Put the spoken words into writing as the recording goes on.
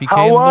became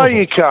How are local.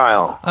 you,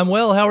 Kyle? I'm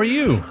well. How are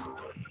you?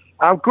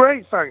 I'm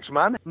great, thanks,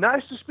 man.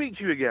 Nice to speak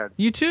to you again.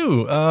 You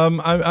too.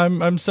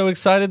 I'm so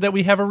excited that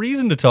we have a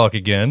reason to talk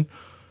again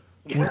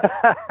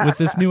with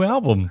this new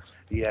album.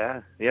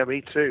 Yeah,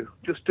 me too.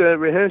 Just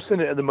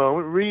rehearsing it at the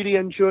moment, really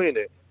enjoying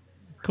it.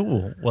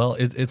 Cool. Well,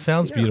 it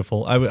sounds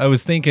beautiful. I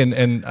was thinking,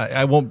 and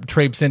I won't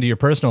traipse into your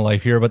personal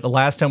life here, but the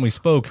last time we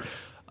spoke,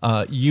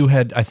 you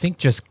had, I think,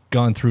 just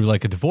gone through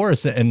like a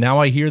divorce, and now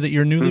I hear that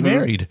you're newly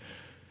married.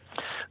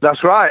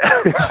 That's right.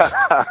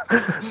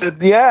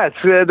 Yeah,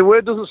 the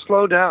word doesn't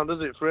slow down, does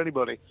it, for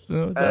anybody?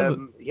 No, it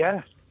doesn't.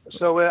 Yeah.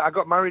 So I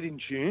got married in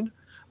June.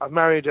 I've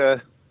married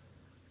the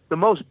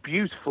most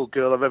beautiful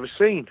girl I've ever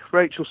seen,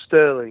 Rachel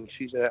Sterling.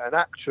 She's an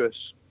actress.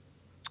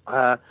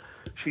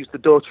 She's the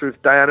daughter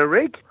of Diana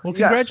Rigg. Well,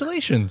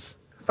 congratulations.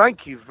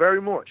 Thank you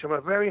very much. I'm a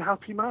very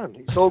happy man.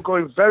 It's all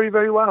going very,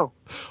 very well.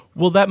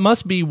 Well, that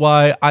must be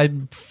why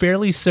I'm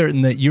fairly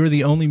certain that you're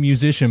the only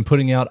musician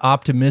putting out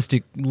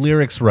optimistic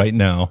lyrics right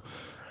now.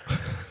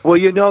 Well,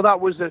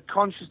 that was a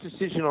conscious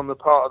decision on the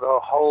part of the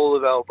whole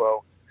of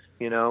Elbow,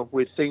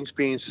 with things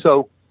being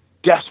so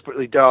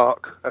desperately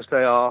dark as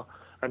they are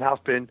and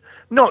have been,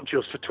 not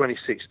just for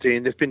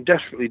 2016, they've been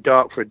desperately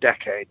dark for a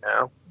decade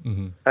now.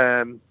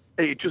 Mm-hmm.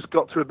 It just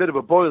got to a bit of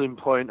a boiling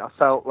point, I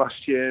felt,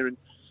 last year, and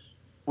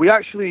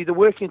the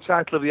working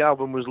title of the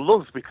album was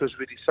Love, because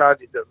we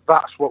decided that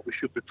that's what we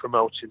should be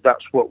promoting,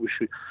 that's what we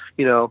should,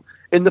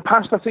 In the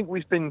past, I think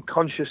we've been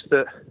conscious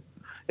that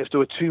if there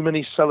were too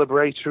many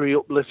celebratory,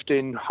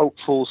 uplifting,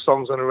 hopeful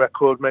songs on a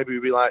record, maybe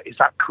we'd be like, is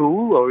that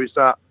cool? Or is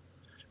that,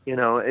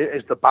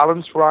 is the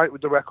balance right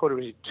with the record? Or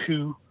is it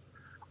too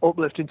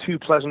uplifting, too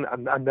pleasant?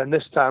 And then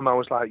this time I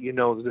was like,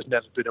 there's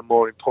never been a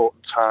more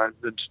important time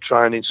than to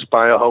try and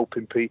inspire hope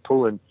in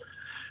people and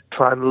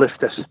try and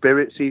lift their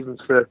spirits, even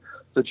for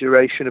the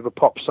duration of a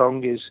pop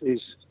song is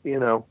it's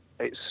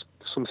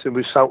something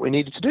we felt we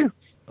needed to do.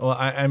 Well,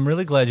 I'm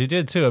really glad you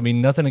did too. I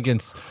mean, nothing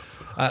against...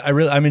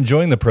 I'm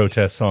enjoying the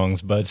protest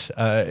songs, but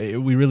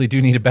we really do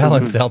need a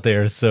balance out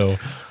there. So,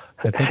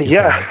 I think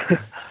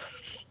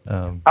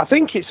I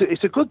think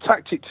it's a good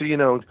tactic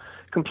to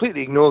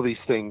completely ignore these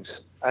things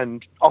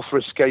and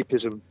offer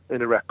escapism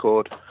in a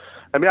record.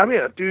 I mean,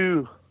 I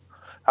do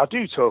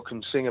talk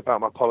and sing about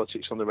my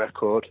politics on the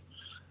record.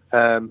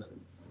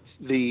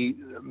 The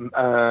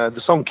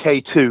song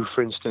K2,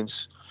 for instance,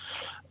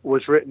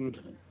 was written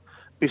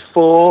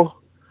before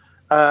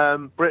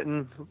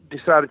Britain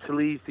decided to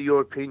leave the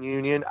European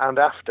Union and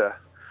after,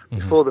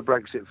 before the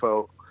Brexit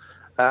vote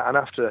and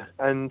after.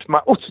 And my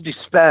utter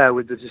despair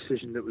with the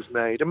decision that was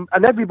made,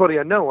 and everybody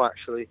I know,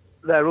 actually,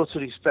 their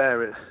utter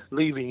despair at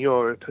leaving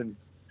Europe and,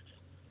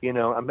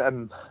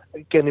 and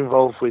getting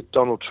involved with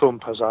Donald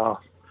Trump as our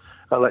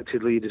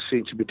elected leader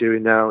seem to be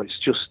doing now. It's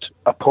just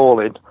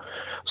appalling.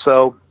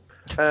 So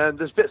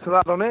there's bits of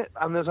that on it,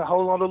 and there's a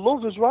whole lot of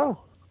love as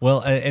well. Well,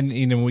 and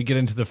when we get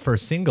into the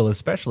first single,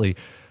 especially...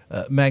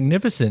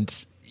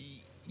 Magnificent.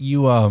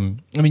 You've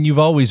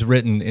always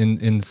written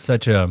in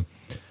such a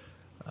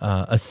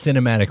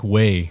cinematic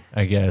way,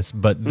 I guess,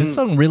 but this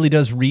song really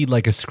does read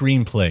like a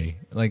screenplay.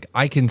 Like,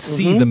 I can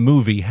see the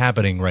movie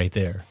happening right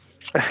there.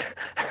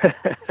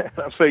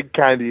 That's very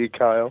kind of you,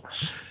 Kyle.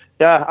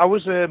 Yeah, I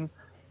was on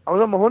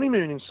my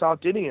honeymoon in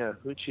Sardinia,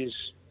 which is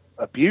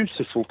a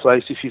beautiful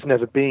place if you've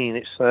never been.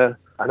 It's an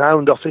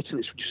island off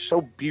Italy. It's just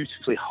so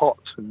beautifully hot,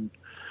 and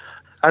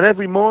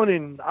every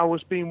morning I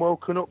was being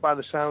woken up by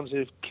the sounds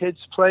of kids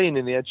playing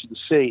in the edge of the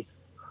sea.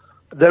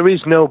 There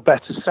is no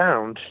better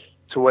sound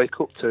to wake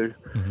up to.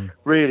 Mm-hmm.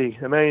 Really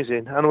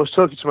amazing. And I was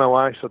talking to my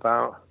wife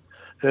about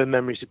her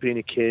memories of being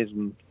a kid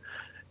and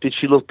did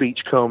she love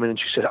beachcombing? And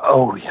she said,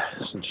 oh,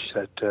 yes. And she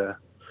said,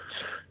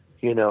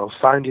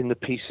 finding the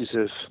pieces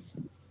of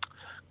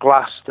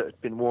glass that had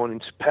been worn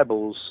into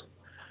pebbles,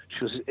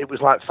 it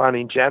was like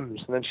finding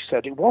gems. And then she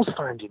said, it was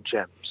finding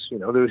gems. They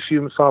were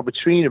few and far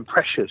between and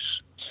precious.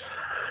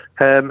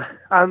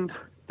 And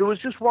there was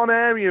just one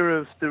area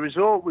of the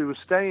resort we were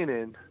staying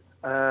in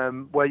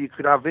where you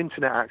could have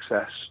internet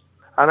access.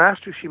 And I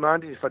asked her if she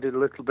minded if I did a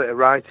little bit of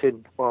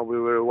writing while we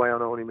were away on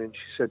honeymoon.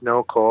 She said, no,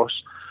 of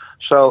course.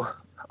 So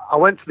I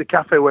went to the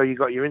cafe where you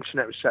got your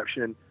internet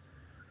reception, and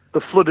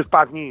the flood of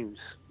bad news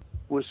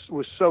was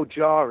so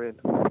jarring.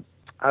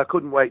 I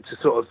couldn't wait to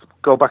sort of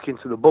go back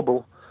into the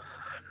bubble.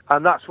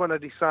 And that's when I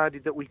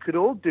decided that we could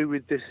all do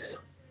with this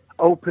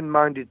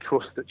open-minded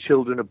trust that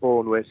children are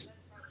born with.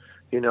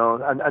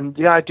 And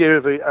the idea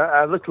of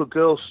a little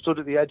girl stood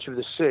at the edge of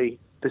the sea,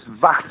 this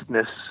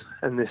vastness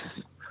and this,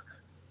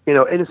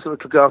 innocent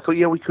little girl. I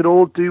thought, we could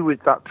all do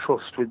with that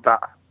trust, with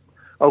that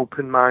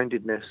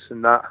open-mindedness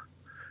and that,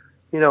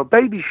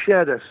 babies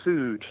share their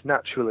food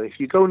naturally. If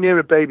you go near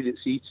a baby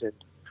that's eating,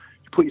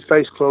 you put your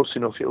face close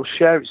enough, it'll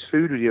share its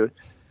food with you.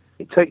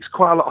 It takes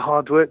quite a lot of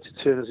hard work to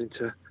turn us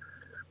into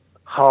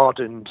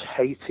hardened,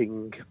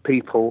 hating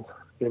people,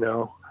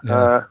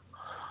 Yeah.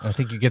 I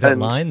think you get that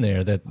line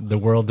there that the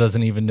world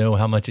doesn't even know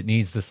how much it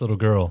needs this little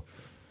girl.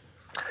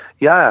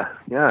 Yeah,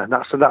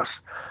 that's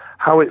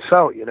how it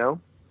felt,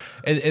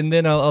 And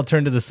then I'll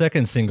turn to the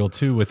second single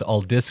too with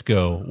All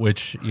Disco,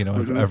 which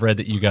I've read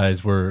that you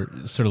guys were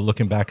sort of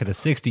looking back at the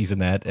 '60s in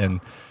that, and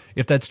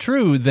if that's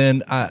true,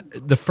 then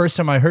the first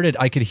time I heard it,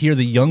 I could hear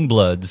the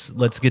Youngbloods'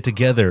 "Let's Get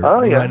Together"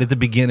 right at the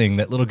beginning,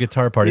 that little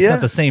guitar part. It's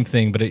not the same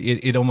thing, but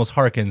it almost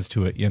harkens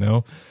to it,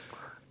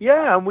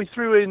 Yeah, and we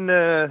threw in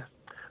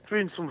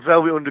some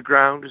Velvet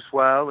Underground as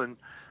well, and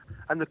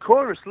the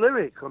chorus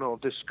lyric on All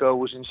Disco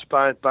was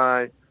inspired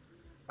by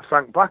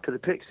Frank Black of the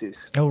Pixies.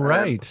 Oh,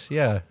 right,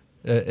 yeah.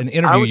 An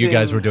interview you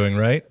guys were doing,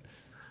 right?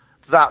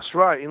 That's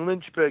right, in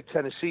Lynchburg,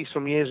 Tennessee,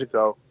 some years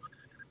ago.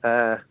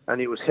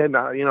 And it was him.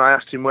 I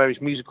asked him where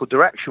his musical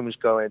direction was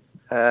going,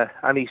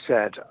 and he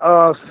said,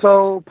 "Oh,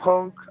 soul,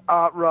 punk,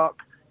 art rock,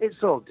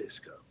 it's all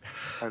disco,"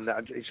 and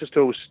it's just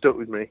always stuck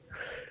with me.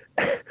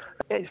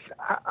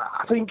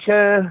 I think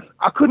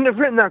I couldn't have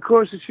written that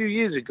chorus a few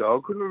years ago.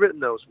 I couldn't have written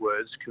those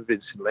words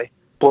convincingly,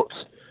 but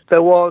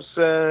there was.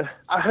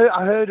 I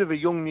heard of a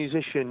young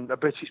musician, a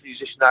British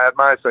musician I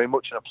admired very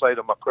much, and I played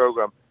on my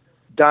program,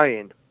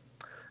 dying,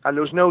 and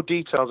there was no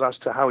details as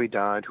to how he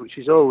died, which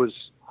is always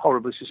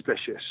horribly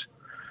suspicious.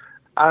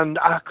 And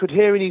I could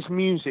hear in his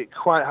music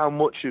quite how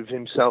much of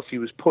himself he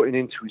was putting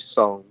into his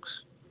songs.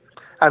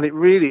 And it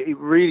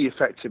really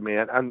affected me.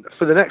 And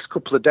for the next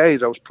couple of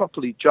days, I was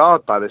properly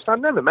jarred by this. I've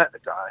never met the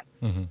guy.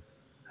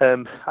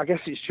 Mm-hmm. I guess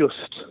it's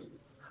just,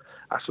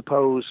 I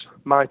suppose,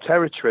 my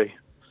territory.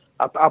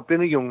 I've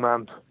been a young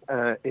man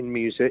in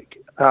music.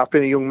 I've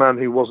been a young man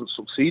who wasn't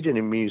succeeding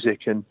in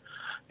music, and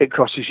it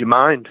crosses your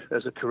mind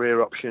as a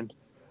career option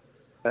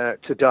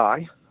to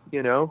die,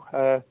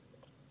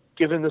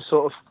 given the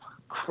sort of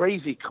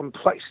crazy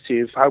complexity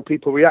of how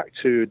people react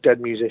to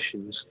dead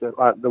musicians,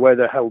 like the way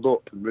they're held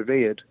up and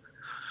revered.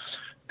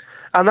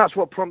 And that's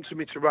what prompted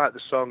me to write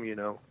the song,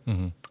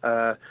 Mm-hmm.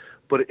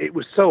 But it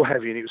was so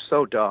heavy and it was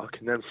so dark.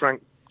 And then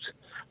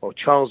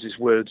Charles's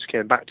words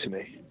came back to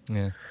me.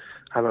 Yeah.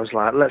 And I was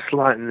like, let's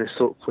lighten this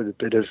up with a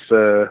bit of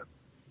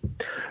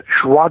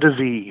joie de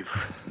vivre.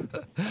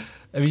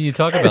 I mean, you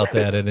talk about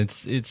that, and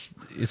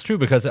it's true,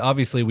 because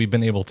obviously we've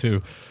been able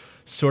to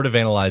sort of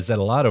analyze that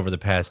a lot over the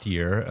past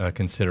year,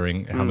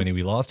 considering how many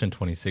we lost in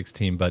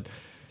 2016. But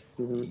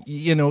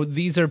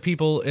these are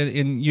people,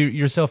 and you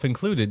yourself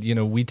included.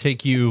 We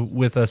take you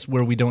with us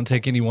where we don't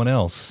take anyone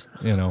else.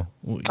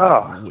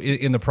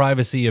 In the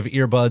privacy of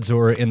earbuds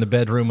or in the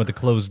bedroom with a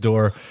closed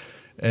door,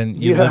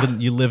 and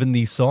you live in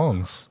these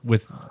songs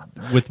with.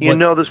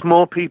 There's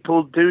more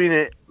people doing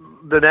it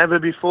than ever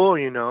before.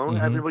 Mm-hmm.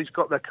 Everybody's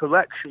got their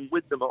collection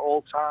with them at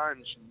all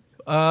times.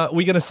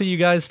 We going to see you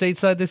guys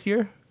stateside this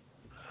year?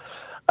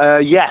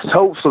 Yes,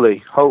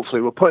 hopefully.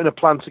 We're putting a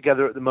plan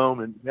together at the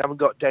moment. We haven't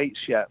got dates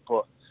yet,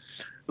 but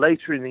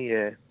later in the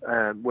year,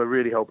 we're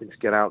really hoping to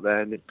get out there.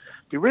 And it'd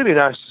be really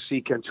nice to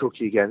see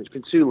Kentucky again. It's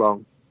been too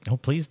long. Oh,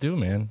 please do,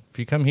 man. If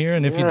you come here,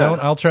 and if you don't,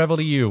 I'll travel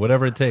to you,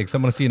 whatever it takes.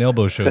 I'm going to see an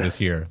elbow show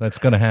this year. That's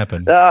going to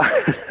happen.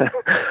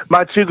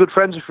 My two good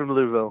friends are from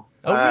Louisville.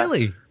 Oh,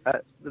 really?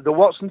 The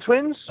Watson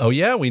twins? Oh,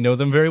 yeah, we know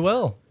them very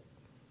well.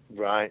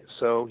 Right.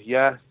 So,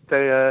 yeah,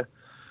 they...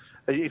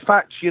 in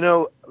fact,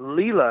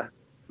 Leela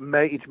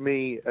made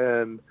me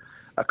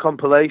a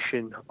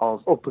compilation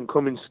of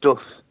up-and-coming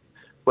stuff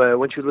where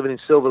when she was living in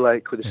Silver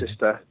Lake with her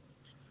sister,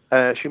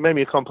 she made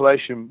me a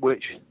compilation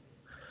which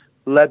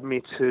led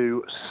me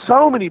to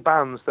so many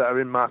bands that are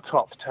in my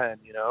top 10,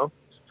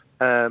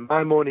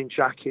 My Morning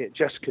Jacket,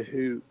 Jessica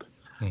Hoop,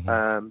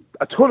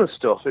 a ton of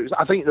stuff. It was,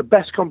 I think, the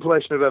best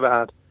compilation I've ever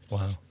had.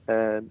 Wow.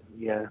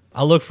 Yeah.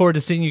 I look forward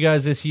to seeing you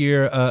guys this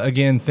year.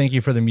 Again, thank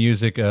you for the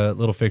music.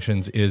 Little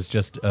Fictions is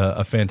just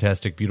a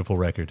fantastic, beautiful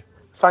record.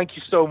 Thank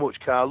you so much,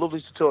 Carl. Lovely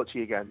to talk to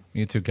you again.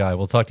 You too, Guy.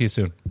 We'll talk to you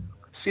soon.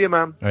 See you,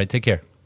 man. All right, take care.